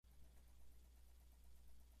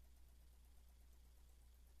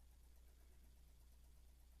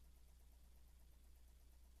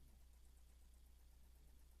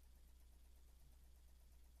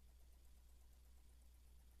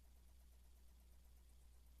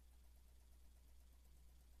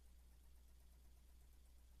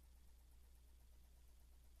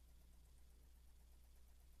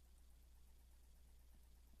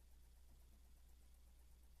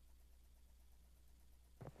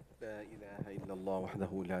لا إله إلا الله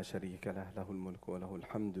وحده لا شريك له، له الملك وله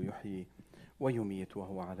الحمد، يحيي ويميت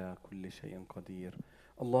وهو على كل شيء قدير.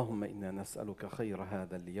 اللهم إنا نسألك خير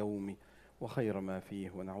هذا اليوم وخير ما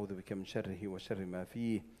فيه، ونعوذ بك من شره وشر ما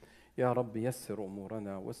فيه. يا رب يسر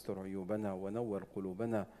أمورنا واستر عيوبنا ونور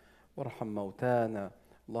قلوبنا وارحم موتانا.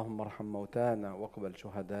 اللهم ارحم موتانا واقبل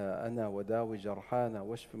شهداءنا وداوي جرحانا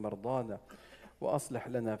واشف مرضانا وأصلح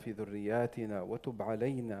لنا في ذرياتنا وتب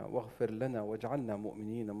علينا واغفر لنا واجعلنا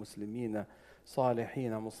مؤمنين مسلمين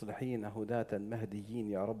صالحين مصلحين هداة مهديين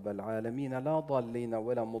يا رب العالمين، لا ضالين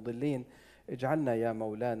ولا مضلين. اجعلنا يا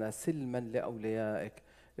مولانا سلما لأوليائك،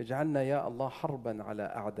 اجعلنا يا الله حربا على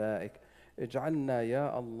أعدائك، اجعلنا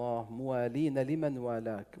يا الله موالين لمن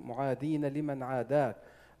والاك معادين لمن عاداك.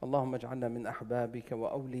 اللهم اجعلنا من أحبابك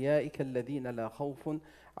وأوليائك الذين لا خوف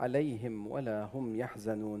عليهم ولا هم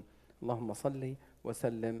يحزنون. اللهم صل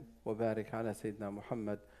وسلم وبارك على سيدنا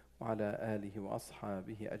محمد وعلى آله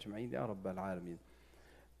وأصحابه أجمعين يا رب العالمين.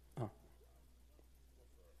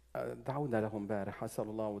 دعونا لهم امبارح، أسأل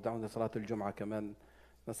الله، ودعونا صلاة الجمعة كمان،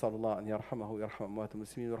 نسأل الله أن يرحمه ويرحم أموات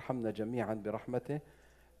المسلمين ويرحمنا جميعا برحمته.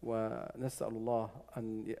 ونسأل الله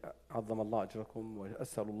أن يعظم الله أجركم،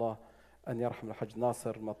 وأسأل الله أن يرحم الحاج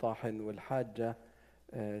ناصر مطاحن والحاجة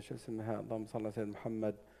شو اسمها، اللهم صل على سيدنا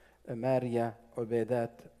محمد، ماريا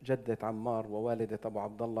عبيدات جدة عمار ووالدة أبو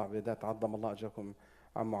عبد الله عبيدات، عظم الله أجركم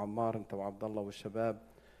عمو عمار أنت وعبد الله والشباب.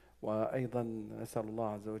 وأيضا نسأل الله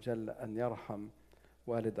عز وجل أن يرحم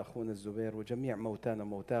والد أخونا الزبير وجميع موتانا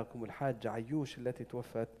موتاكم، والحاجة عيوش التي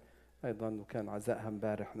توفت أيضا وكان عزائها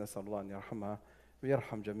امبارح، نسأل الله أن يرحمها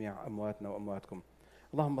ويرحم جميع أمواتنا وأمواتكم.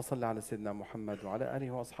 اللهم صل على سيدنا محمد وعلى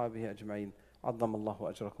آله وأصحابه أجمعين، عظم الله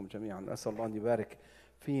أجركم جميعا. أسأل الله أن يبارك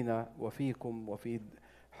فينا وفيكم وفي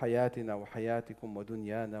حياتنا وحياتكم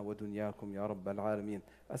ودنيانا ودنياكم يا رب العالمين.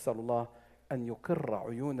 أسأل الله أن يقر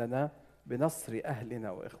عيوننا بنصر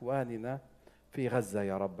أهلنا وإخواننا في غزة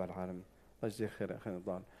يا رب العالمين. الله يجزيك خير أخينا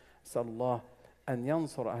الضال. أسأل الله أن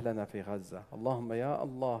ينصر أهلنا في غزة. اللهم يا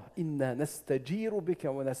الله إنا نستجير بك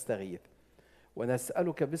ونستغيث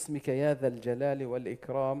ونسألك باسمك يا ذا الجلال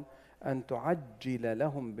والإكرام أن تعجل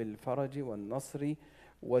لهم بالفرج والنصر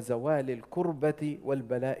وزوال الكربة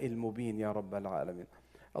والبلاء المبين يا رب العالمين.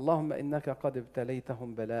 اللهم إنك قد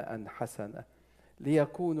ابتليتهم بلاء حسنا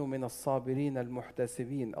ليكونوا من الصابرين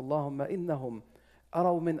المحتسبين. اللهم إنهم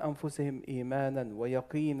أروا من أنفسهم إيمانا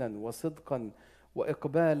ويقينا وصدقا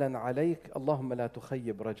وإقبالا عليك، اللهم لا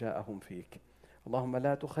تخيب رجاءهم فيك، اللهم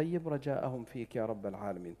لا تخيب رجاءهم فيك يا رب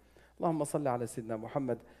العالمين. اللهم صل على سيدنا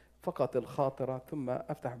محمد. فقط الخاطرة ثم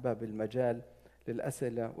أفتح باب المجال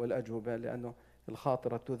للأسئلة والأجوبة، لأنه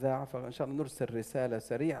الخاطرة تذاع، فإن شاء الله نرسل رسالة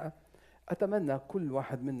سريعة. أتمنى كل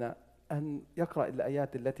واحد منا أن يقرأ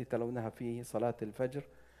الآيات التي تلونها في صلاة الفجر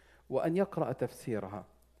وأن يقرأ تفسيرها.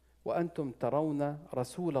 وأنتم ترون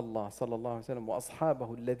رسول الله صلى الله عليه وسلم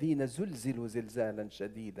وأصحابه الذين زلزلوا زلزالا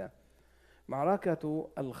شديدا. معركة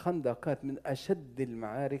الخندق كانت من أشد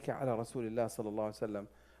المعارك على رسول الله صلى الله عليه وسلم.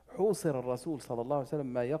 حوصر الرسول صلى الله عليه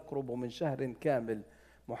وسلم ما يقرب من شهر كامل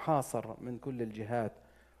محاصر من كل الجهات،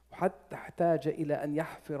 وحتى احتاج إلى أن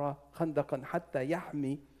يحفر خندقا حتى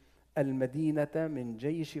يحمي المدينة من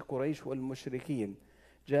جيش قريش والمشركين.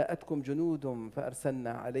 جاءتكم جنود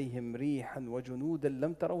فأرسلنا عليهم ريحا وجنودا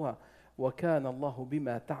لم تروها وكان الله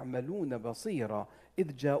بما تعملون بصيرا.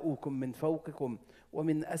 إذ جاءوكم من فوقكم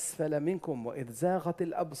ومن أسفل منكم وإذ زاغت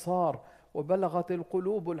الأبصار وبلغت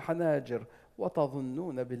القلوب الحناجر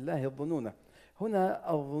وتظنون بالله الظنون.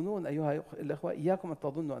 هنا الظنون أيها الأخوة إياكم أن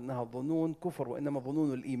تظنوا أنها ظنون كفر، وإنما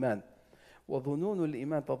ظنون الإيمان. وظنون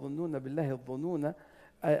الإيمان تظنون بالله الظنون،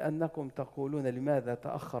 أنكم تقولون لماذا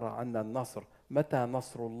تأخر عنا النصر، متى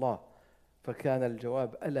نصر الله؟ فكان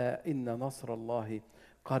الجواب ألا إن نصر الله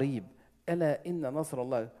قريب، ألا إن نصر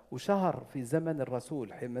الله. وشهر في زمن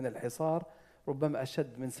الرسول من الحصار ربما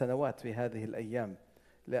أشد من سنوات في هذه الأيام،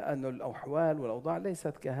 لأن الأحوال والأوضاع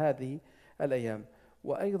ليست كهذه الأيام.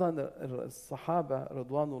 وأيضا الصحابة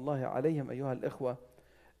رضوان الله عليهم أيها الإخوة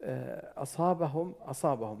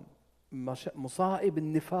أصابهم مصائب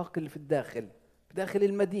النفاق اللي في داخل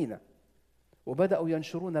المدينة، وبدأوا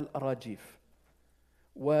ينشرون الأراجيف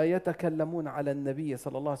ويتكلمون على النبي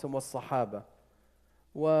صلى الله عليه وسلم والصحابة،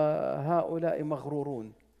 وهؤلاء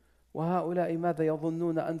مغرورون، وهؤلاء ماذا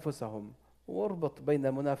يظنون أنفسهم. واربط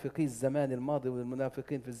بين منافقي الزمان الماضي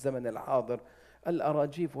والمنافقين في الزمن الحاضر.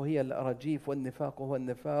 الأراجيف وهي الأراجيف والنفاق هو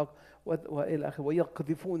النفاق وإلى آخره،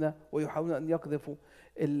 ويقذفون ويحاولون أن يقذفوا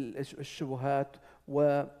الشبهات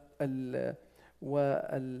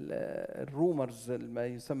والرومرز، ما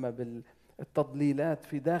يسمى بالتضليلات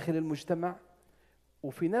في داخل المجتمع.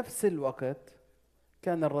 وفي نفس الوقت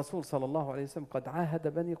كان الرسول صلى الله عليه وسلم قد عاهد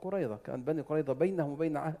بني قريظة، كان بني قريظة بينهم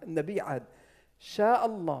وبين النبي عهد. شاء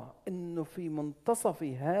الله أنه في منتصف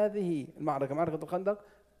هذه المعركة، معركة الخندق،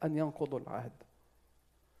 أن ينقضوا العهد،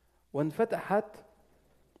 وانفتحت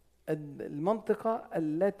المنطقة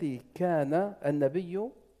التي كان النبي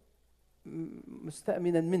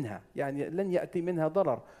مستأمنا منها، يعني لن يأتي منها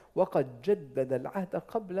ضرر، وقد جدد العهد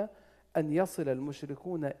قبل أن يصل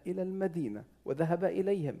المشركون إلى المدينة، وذهب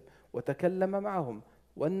إليهم وتكلم معهم،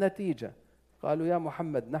 والنتيجة قالوا يا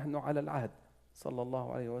محمد نحن على العهد صلى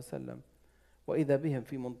الله عليه وسلم، وإذا بهم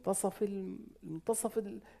في منتصف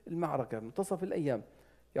المعركة، منتصف الأيام،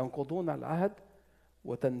 ينقضون العهد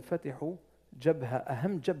وتنفتح جبهة،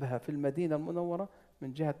 أهم جبهة في المدينة المنورة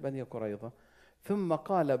من جهة بني قريظة. ثم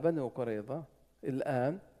قال بني قريظة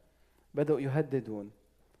الآن بدأوا يهددون،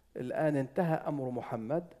 الآن انتهى أمر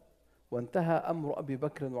محمد، وانتهى أمر أبي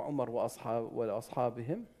بكر وعمر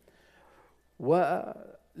وأصحابهم،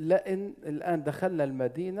 ولئن الآن دخلنا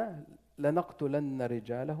المدينة لنقتلن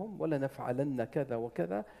رجالهم ولنفعلن كذا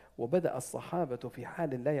وكذا. وبدأ الصحابة في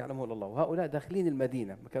حال لا يعلمه إلا الله، وهؤلاء داخلين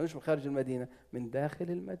المدينة، ما كانوش من خارج المدينة، من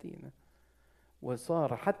داخل المدينة.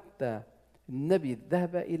 وصار حتى النبي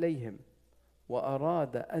ذهب إليهم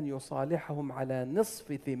وأراد أن يصالحهم على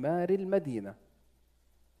نصف ثمار المدينة،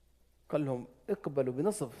 قال لهم اقبلوا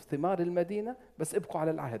بنصف ثمار المدينة بس ابقوا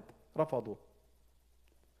على العهد، رفضوا.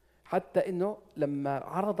 حتى انه لما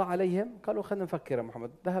عرض عليهم قالوا خلينا نفكر يا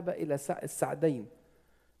محمد، ذهب الى السعدين،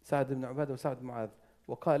 سعد بن عبادة وسعد بن معاذ،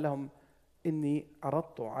 وقال لهم اني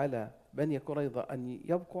عرضت على بني قريظة ان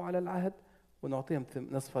يبقوا على العهد ونعطيهم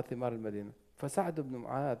نصف ثمار المدينة. فسعد بن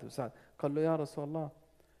معاذ وسعد قال له يا رسول الله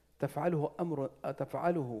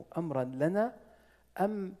تفعله امرا لنا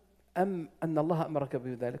أم أن الله أمرك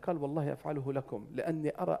بذلك؟ قال والله أفعله لكم،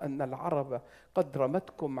 لأني أرى أن العرب قد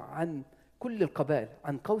رمتكم عن كل القبائل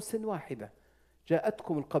عن قوس واحدة،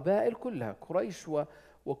 جاءتكم القبائل كلها،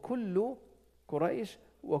 وكل قريش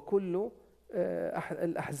وكل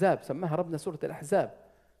الأحزاب، سماها ربنا سورة الأحزاب،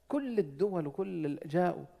 كل الدول وكل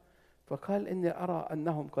جاءوا. فقال إني أرى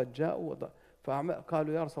أنهم قد جاءوا،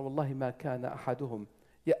 فقالوا يا رسول الله ما كان أحدهم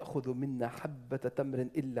يأخذ منا حبة تمر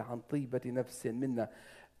إلا عن طيبة نفس منا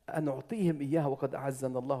أن نعطيهم إياها وقد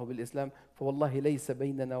أعزنا الله بالإسلام، فوالله ليس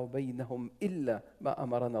بيننا وبينهم إلا ما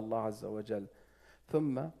أمرنا الله عز وجل.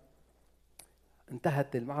 ثم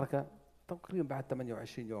انتهت المعركة تقريبا بعد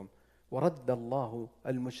 28 يوم، ورد الله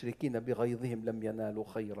المشركين بغيظهم لم ينالوا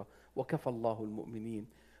خيرا، وكفى الله المؤمنين،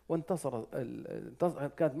 وانتصر.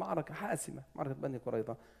 كانت معركة حاسمة، معركة بني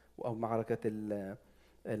قريظة أو معركة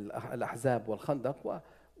الأحزاب والخندق.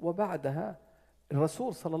 وبعدها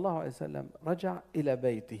الرسول صلى الله عليه وسلم رجع إلى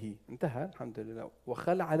بيته، انتهى الحمد لله،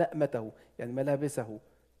 وخلع لأمته يعني ملابسه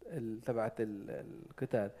تبعت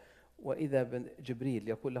القتال، وإذا جبريل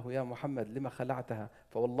يقول له يا محمد لما خلعتها؟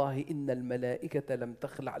 فوالله إن الملائكة لم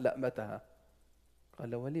تخلع لأمتها.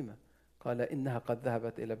 قال ولما؟ قال إنها قد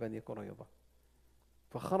ذهبت إلى بني قريظة.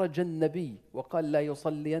 فخرج النبي وقال لا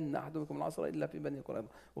يصلين أحدكم العصر إلا في بني قريظة،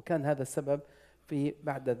 وكان هذا السبب في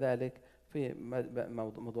بعد ذلك في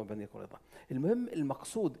موضوع بني قريظة. المهم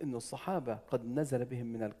المقصود إنه الصحابة قد نزل بهم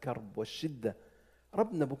من الكرب والشدة.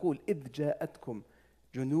 ربنا بيقول إذ جاءتكم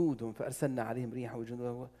جنود فأرسلنا عليهم ريحا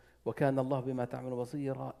وجنودا وكان الله بما تعملون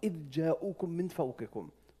بصيرا إذ جاءوكم من فوقكم،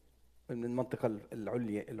 من المنطقة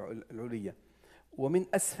العليا، ومن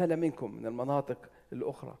أسفل منكم، من المناطق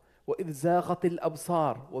الأخرى، وإذ زاغت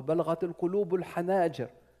الأبصار وبلغت القلوب الحناجر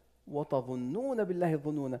وتظنون بالله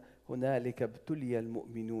الظنون هنالك ابتلي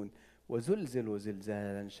المؤمنون وزلزلوا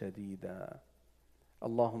زلزالا شديدا.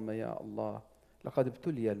 اللهم يا الله لقد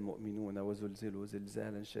ابتلي المؤمنون وزلزلوا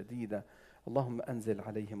زلزالا شديدا. اللهم أنزل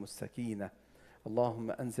عليهم السكينة،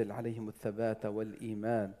 اللهم أنزل عليهم الثبات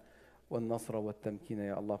والإيمان والنصر والتمكين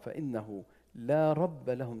يا الله، فإنه لا رب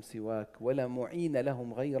لهم سواك ولا معين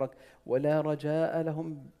لهم غيرك ولا رجاء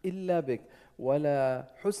لهم إلا بك ولا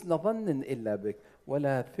حسن ظن إلا بك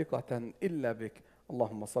ولا ثقة إلا بك.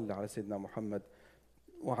 اللهم صل على سيدنا محمد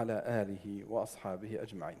وعلى آله وأصحابه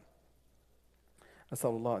أجمعين. أسأل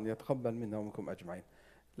الله أن يتقبل منا ومنكم أجمعين.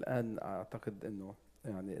 الآن أعتقد أنه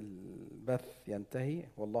يعني البث ينتهي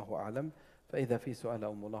والله أعلم، فإذا في سؤال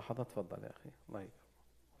أو ملاحظة تفضل يا أخي. الله يكرمك.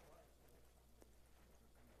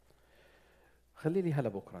 خلي لي هلا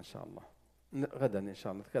بكرة إن شاء الله، غدا إن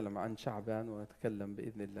شاء الله نتكلم عن شعبان، ونتكلم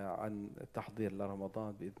بإذن الله عن التحضير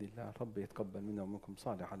لرمضان بإذن الله. رب يتقبل منا ومنكم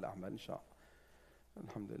صالح الأعمال إن شاء الله.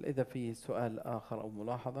 الحمد لله. إذا في سؤال آخر أو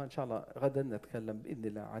ملاحظة إن شاء الله غدا نتكلم بإذن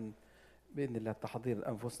الله عن تحضير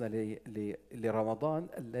أنفسنا لرمضان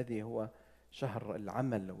الذي هو شهر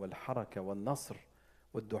العمل والحركة والنصر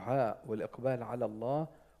والدعاء والإقبال على الله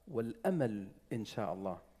والأمل إن شاء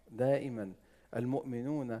الله. دائما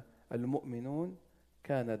المؤمنون المؤمنون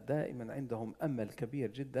كانت دائما عندهم أمل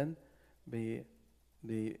كبير جدا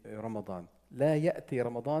برمضان. لا يأتي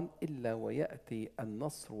رمضان إلا ويأتي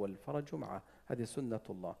النصر والفرج معه، هذه سنة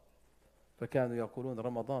الله. فكانوا يقولون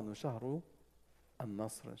رمضان شهر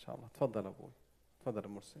النصر إن شاء الله. تفضل أبوي، تفضل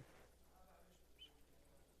مرسي.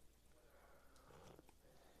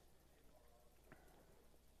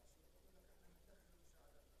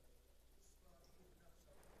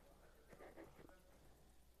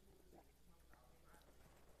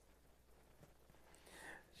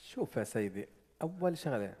 شوف يا سيدي، أول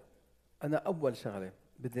شغلة، أول شغلة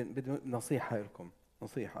بدي نصيحة لكم،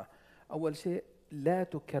 نصيحة. أول شيء، لا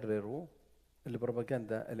تكرروا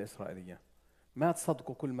البروباغندا الإسرائيلية، ما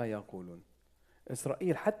تصدقوا كل ما يقولون.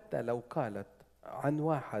 إسرائيل حتى لو قالت عن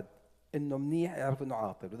واحد إنه منيح، يعرف إنه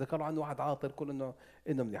عاطل، وإذا قالوا عن واحد عاطل كل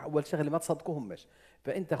إنه منيح. أول شغلة ما تصدقوهمش.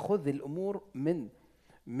 فأنت خذ الأمور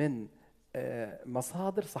من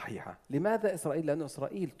مصادر صحيحة. لماذا إسرائيل؟ لأن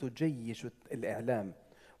إسرائيل تجيش الإعلام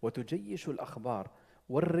وتجيش الأخبار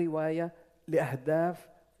والرواية لأهداف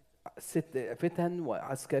فتن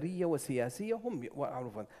وعسكرية وسياسية هم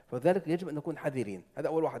معروفون، فذلك يجب أن نكون حذرين. هذا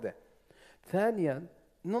أول واحدة. ثانيا،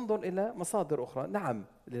 ننظر إلى مصادر أخرى. نعم،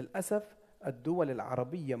 للأسف الدول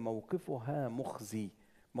العربية موقفها مخزي،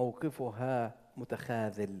 موقفها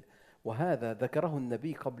متخاذل، وهذا ذكره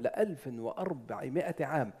النبي قبل 1400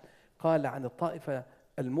 عام. قال عن الطائفة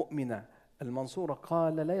المؤمنة المنصورة،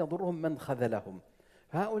 قال لا يضرهم من خذلهم.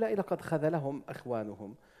 هؤلاء لقد خذلهم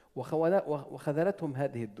أخوانهم وخذلتهم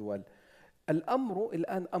هذه الدول. الأمر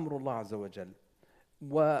الآن أمر الله عز وجل،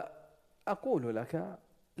 وأقول لك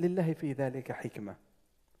لله في ذلك حكمة.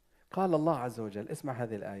 قال الله عز وجل، اسمع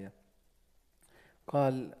هذه الآية،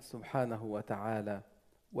 قال سبحانه وتعالى: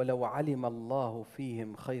 ولو علم الله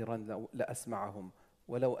فيهم خيرا لأسمعهم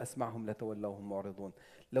ولو أسمعهم لتولوا وهم معرضون.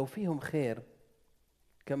 لو فيهم خير،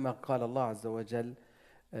 كما قال الله عز وجل: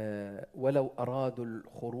 ولو أرادوا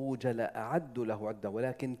الخروج لأعدوا له عدة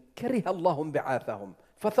ولكن كره الله انبعاثهم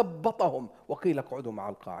فثبطهم وقيل اقعدوا مع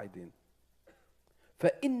القاعدين.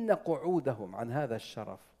 فإن قعودهم عن هذا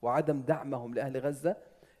الشرف وعدم دعمهم لأهل غزة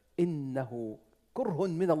إنه كره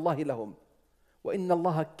من الله لهم، وإن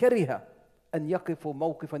الله كره أن يقفوا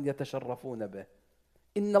موقفا يتشرفون به.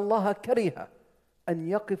 إن الله كره أن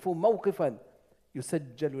يقفوا موقفا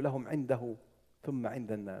يسجل لهم عنده ثم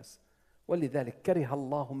عند الناس. ولذلك كره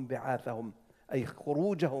الله انبعاثهم، أي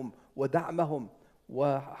خروجهم ودعمهم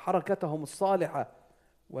وحركتهم الصالحة.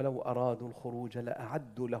 ولو أرادوا الخروج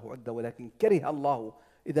لأعدوا له عدة ولكن كره الله.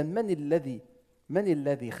 إذن من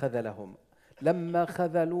الذي خذلهم؟ لما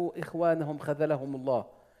خذلوا إخوانهم خذلهم الله،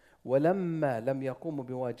 ولما لم يقوموا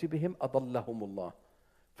بواجبهم أضلهم الله،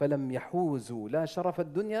 فلم يحوزوا لا شرف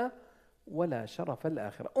الدنيا ولا شرف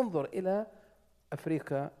الآخرة. انظر إلى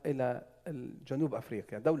أفريقيا، إلى جنوب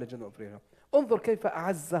أفريقيا، دولة جنوب أفريقيا، انظر كيف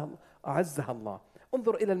أعزها الله.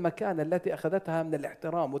 انظر إلى المكانة التي أخذتها من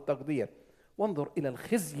الاحترام والتقدير، وانظر إلى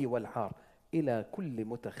الخزي والعار، إلى كل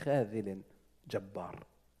متخاذل جبار.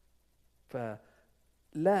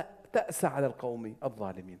 فلا تأس على القوم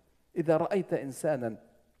الظالمين. إذا رأيت إنسانا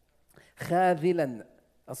خاذلا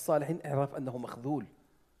الصالحين اعرف أنه مخذول،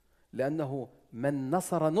 لأنه من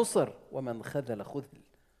نصر نصر ومن خذل خذل.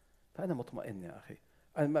 فأنا مطمئن يا أخي.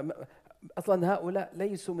 أصلا هؤلاء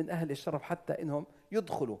ليسوا من أهل الشرف حتى إنهم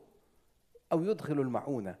يدخلوا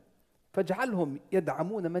المعونة، فاجعلهم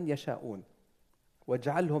يدعمون من يشاءون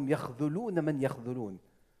واجعلهم يخذلون من يخذلون،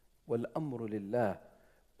 والأمر لله.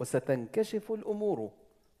 وستنكشف الأمور،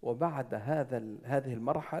 وبعد هذه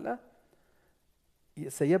المرحلة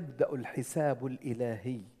سيبدأ الحساب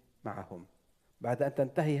الإلهي معهم بعد أن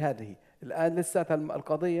تنتهي هذه. الآن لسه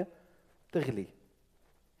القضية تغلي،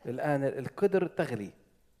 الآن القدر تغلي،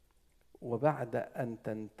 وبعد أن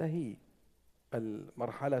تنتهي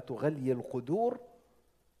المرحلة غلي القدور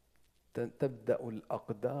تبدأ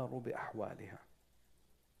الأقدار بأحوالها.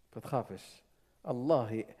 فتخافش.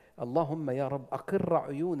 اللهم يا رب أقر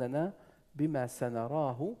عيوننا بما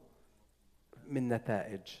سنراه من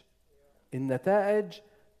نتائج. النتائج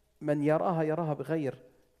من يراها بغير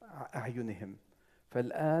أعينهم.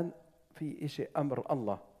 فالآن في شيء أمر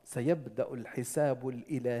الله، سيبدأ الحساب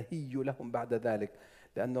الإلهي لهم بعد ذلك،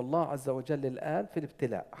 لأن الله عز وجل الآن في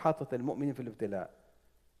الابتلاء، حاطط المؤمنين في الابتلاء.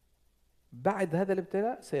 بعد هذا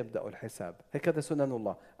الابتلاء سيبدأ الحساب. هكذا سنن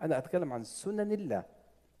الله. أنا أتكلم عن سنن الله.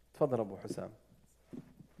 تفضل أبو حسام.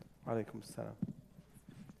 عليكم السلام.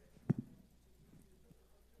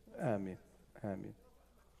 آمين آمين.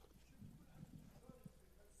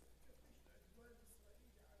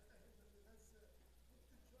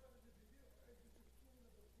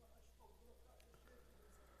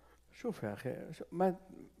 شوف يا أخي،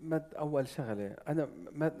 ما أول شغلة أنا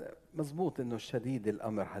ما مزبوط إنه شديد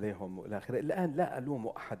الأمر عليهم والى آخره. الآن لا ألوم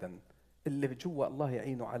أحدا، اللي جوا الله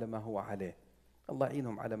يعينه على ما هو عليه، الله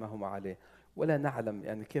يعينهم على ما هم عليه. ولا نعلم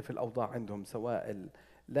يعني كيف الأوضاع عندهم سواء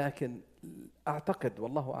لكن أعتقد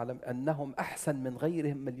والله أعلم أنهم أحسن من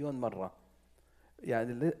غيرهم مليون مرة.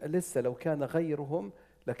 يعني لسه لو كان غيرهم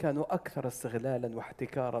لكانوا أكثر استغلالا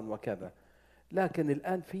واحتكارا وكذا. لكن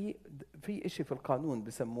الآن في شيء في القانون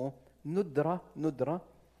بسموه ندرة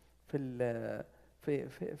في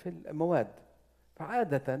في المواد.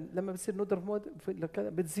 فعادة لما بتصير ندرة في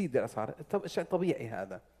مواد بتزيد الأسعار. شيء طبيعي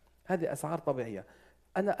هذا، هذه أسعار طبيعية.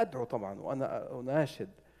 أنا أدعو طبعا وأنا أناشد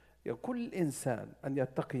كل إنسان أن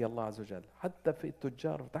يتقي الله عز وجل، حتى في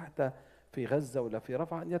التجار تحت في غزة ولا في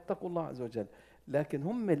رفح، أن يتقوا الله عز وجل. لكن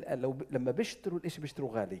هم لو لما بيشتروا الإشي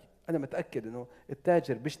بيشتروا غالي. أنا متأكد إنه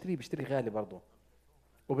التاجر بيشتري غالي برضه،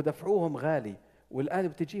 وبدفعوهم غالي، والآن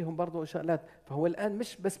بتجيهم برضه شغلات. فهو الآن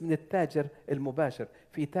مش بس من التاجر المباشر،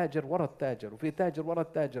 في تاجر وراء التاجر وفي تاجر وراء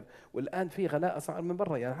التاجر. والآن في غلاء أسعار من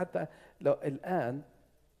برا. يعني حتى لو الآن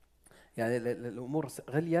يعني الأمور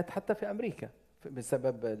غليت حتى في أمريكا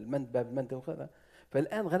بسبب باب المندب وكذا.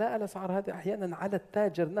 فالآن غلاء الأسعار هذا أحيانا على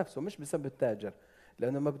التاجر نفسه مش بسبب التاجر.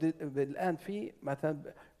 لأنه الآن في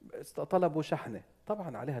مثلا طلبوا شحنة،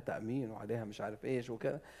 طبعا عليها تأمين وعليها مش عارف إيش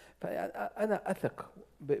وكذا. فأنا أثق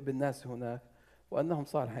بالناس هناك وأنهم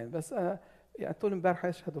صالحين. بس أنا يعني طول امبارح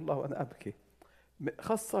يشهد الله وأنا أبكي،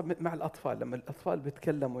 خاصة مع الأطفال. لما الأطفال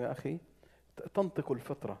بيتكلموا يا أخي تنطق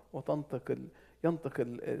الفطرة ينطق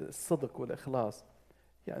الصدق والإخلاص.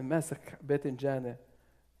 يعني ماسك باذنجانة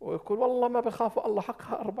ويقول والله ما بخافوا الله،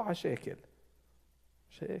 حقها 4 شيكل.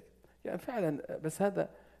 شيك يعني فعلا. بس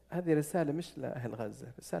هذه رسالة مش لأهل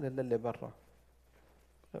غزة، رسالة للي برا،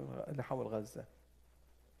 اللي حول غزة،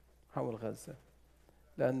 حول غزة.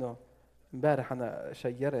 لأنه امبارح أنا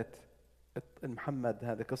شيرت محمد،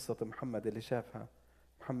 هذه قصة محمد اللي شافها.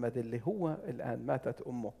 محمد اللي هو الآن ماتت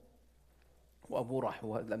أمه وأبوه راح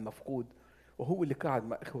مفقود، وهو اللي قاعد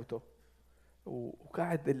مع إخوته،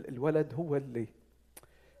 وقاعد الولد هو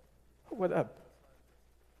هو الأب،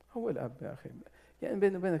 هو الأب يا أخي. يعني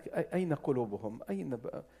بيني وبينك أين قلوبهم؟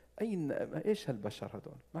 أين إيش هالبشر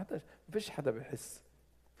هذول؟ ما فيش حدا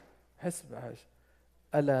حس بعيش.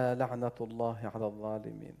 ألا لعنة الله على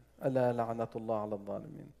الظالمين، ألا لعنة الله على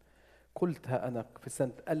الظالمين. قلتها أنا في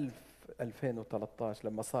سنة 2013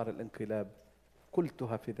 لما صار الانقلاب،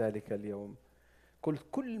 قلتها في ذلك اليوم. قلت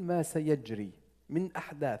كل ما سيجري من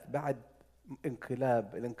أحداث بعد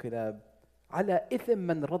الانقلاب على إثم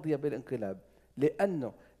من رضي بالانقلاب.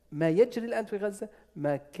 لأنه ما يجري الآن في غزة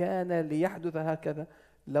ما كان ليحدث هكذا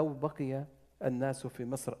لو بقي الناس في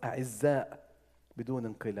مصر أعزاء بدون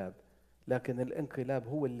انقلاب. لكن الانقلاب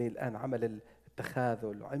هو اللي الآن عمل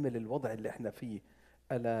التخاذل وعمل الوضع اللي احنا فيه.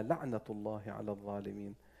 ألا لعنة الله على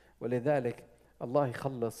الظالمين. ولذلك الله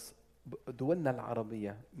يخلص دولنا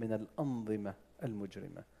العربية من الأنظمة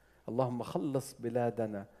المجرمة. اللهم خلص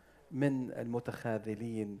بلادنا من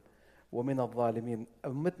المتخاذلين ومن الظالمين.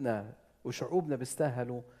 أمتنا وشعوبنا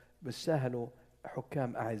بيستاهلوا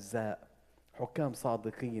حكام أعزاء، حكام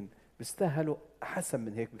صادقين، بيستاهلوا أحسن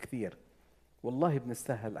من هيك بكثير. والله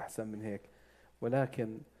بنستاهل أحسن من هيك.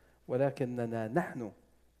 ولكننا نحن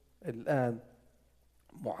الآن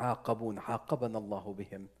معاقبون، عاقبنا الله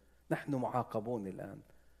بهم. نحن معاقبون الآن،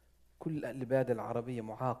 كل البلاد العربية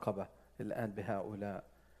معاقبة الآن بهؤلاء.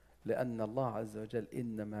 لأن الله عز وجل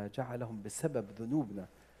إنما جعلهم بسبب ذنوبنا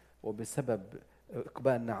وبسبب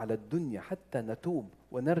إقبالنا على الدنيا حتى نتوب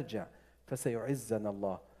ونرجع، فسيعزنا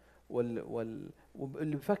الله.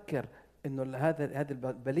 واللي بفكر إنه هذه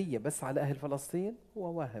البلية بس على أهل فلسطين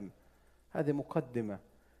هو واهم. هذه مقدمة.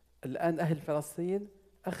 الآن أهل فلسطين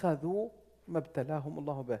أخذوا ما ابتلاهم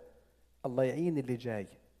الله به. الله يعين اللي جاي.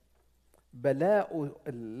 بلاء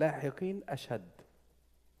اللاحقين أشد.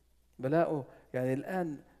 بلاء يعني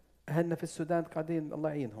الآن أهلنا في السودان قاعدين الله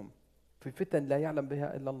يعينهم في فتن لا يعلم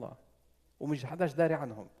بها إلا الله، ومش حداش داري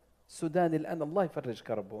عنهم. السودان الآن الله يفرج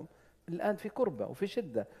كربهم، الآن في كربة وفي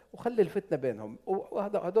شدة، وخلي الفتنة بينهم،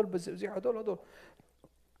 وهدول بزيح هدول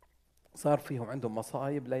صار فيهم عندهم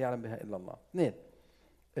مصايب لا يعلم بها إلا الله. اثنين،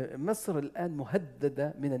 مصر الآن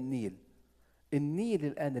مهددة من النيل. النيل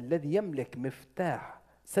الآن الذي يملك مفتاح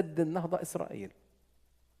سد النهضة إسرائيل.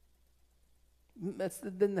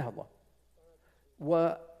 سد النهضة،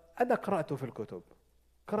 وأنا قرأته في الكتب،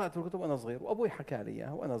 وأنا صغير، وأبوي حكى لي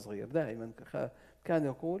إياه وأنا صغير. دائما كان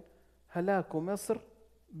يقول هلاك مصر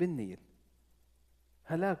بالنيل،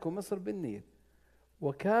 هلاك مصر بالنيل.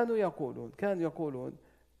 وكانوا يقولون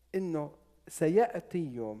إنه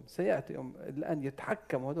سيأتي يوم الآن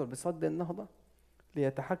يتحكموا هذول بصد النهضة،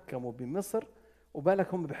 ليتحكموا بمصر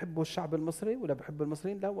وبالك هم بيحبوا الشعب المصري ولا بيحبوا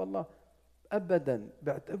المصريين؟ لا والله أبدا،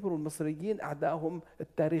 بيعتبروا المصريين أعدائهم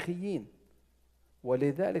التاريخيين.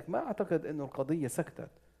 ولذلك ما أعتقد أن القضية سكتت.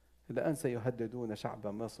 الآن سيهددون شعب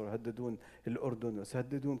مصر ويهددون الأردن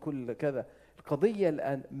وسيهددون كل كذا. القضية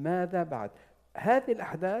الآن ماذا بعد؟ هذه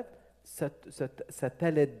الأحداث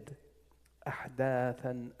ستلد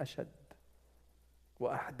أحداثا أشد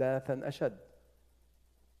وأحداثا أشد.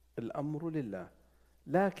 الأمر لله،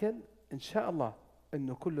 لكن إن شاء الله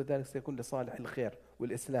أنه كل ذلك سيكون لصالح الخير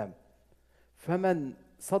والإسلام. فمن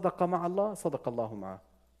صدق مع الله صدق الله معه،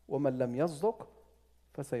 ومن لم يصدق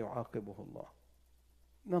فسيعاقبه الله.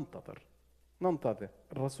 ننتظر.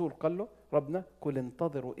 الرسول قال له ربنا قل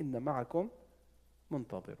انتظروا إن معكم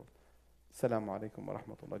منتظرون. السلام عليكم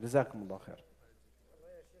ورحمة الله، جزاكم الله خير. والله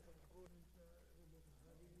يا شيخ بتقول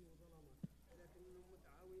هذه ظلمة، لكنهم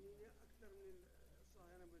متعاونين أكثر من